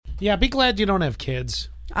Yeah, be glad you don't have kids.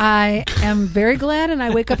 I am very glad, and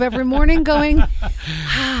I wake up every morning going,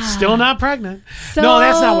 Still not pregnant. so No,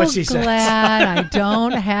 that's not what she says. glad I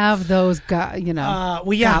don't have those,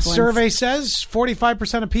 goblins. Survey says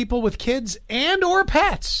 45% of people with kids and or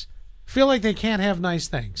pets feel like they can't have nice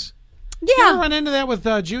things. You ever run into that with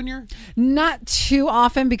Junior? Not too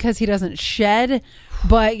often because he doesn't shed.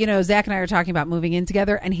 But, Zach and I are talking about moving in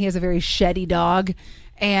together, and he has a very sheddy dog,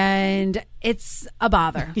 and it's a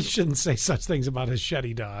bother. He shouldn't say such things about his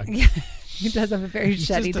sheddy dog. He does have a very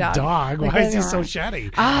sheddy dog. dog. Why is he so sheddy?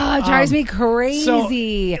 It drives me crazy. So, let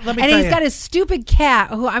me and tell he's you. got his stupid cat,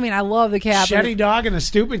 who, I love the cat. Sheddy dog and a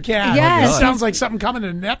stupid cat. Yes. It sounds like something coming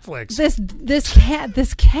to Netflix.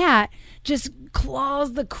 This cat just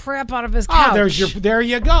claws the crap out of his couch. There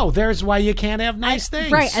you go. There's why you can't have nice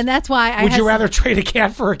things. Right, and that's why Would you rather trade a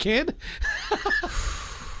cat for a kid?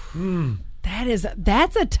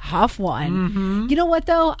 That's a tough one. Mm-hmm. You know what,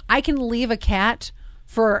 though? I can leave a cat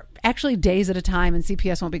for actually days at a time and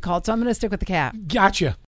CPS won't be called, so I'm going to stick with the cat. Gotcha.